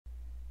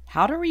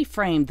How to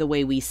reframe the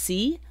way we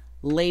see,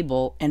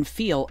 label, and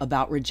feel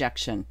about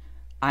rejection.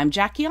 I'm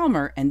Jackie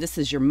Elmer, and this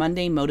is your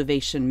Monday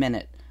Motivation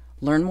Minute.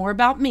 Learn more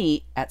about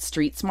me at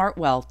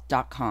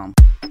streetsmartwealth.com.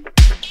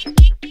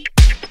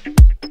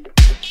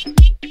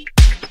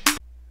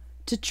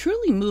 To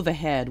truly move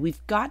ahead,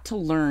 we've got to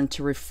learn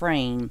to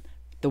reframe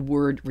the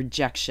word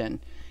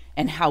rejection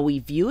and how we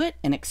view it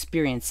and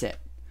experience it.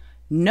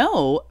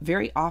 No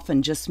very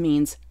often just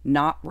means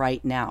not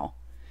right now.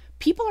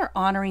 People are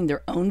honoring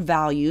their own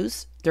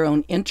values, their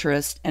own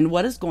interest, and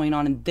what is going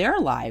on in their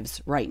lives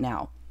right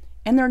now.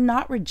 And they're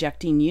not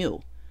rejecting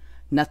you.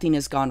 Nothing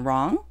has gone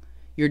wrong.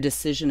 Your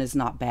decision is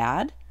not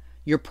bad.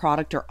 Your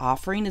product or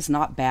offering is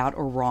not bad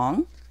or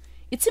wrong.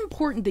 It's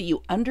important that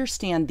you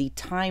understand the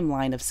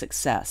timeline of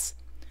success.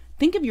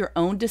 Think of your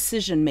own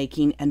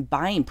decision-making and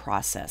buying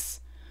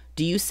process.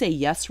 Do you say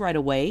yes right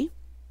away?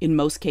 In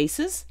most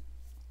cases?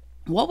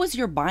 What was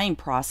your buying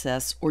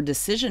process or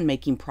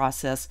decision-making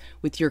process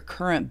with your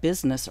current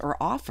business or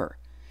offer?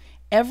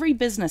 Every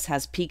business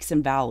has peaks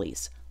and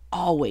valleys,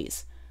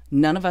 always.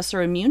 None of us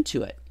are immune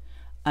to it.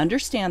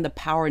 Understand the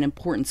power and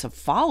importance of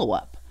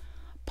follow-up.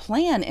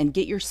 Plan and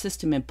get your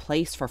system in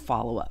place for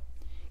follow-up.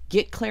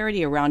 Get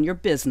clarity around your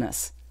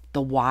business,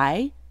 the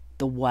why,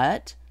 the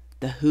what,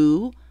 the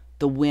who,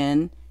 the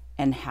when,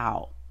 and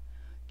how.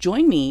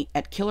 Join me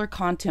at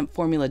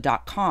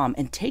killercontentformula.com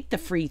and take the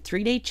free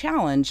 3-day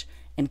challenge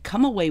and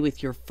come away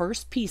with your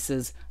first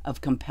pieces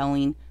of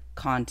compelling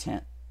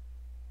content.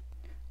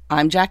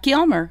 I'm Jackie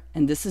Elmer,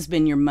 and this has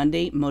been your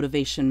Monday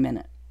Motivation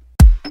Minute.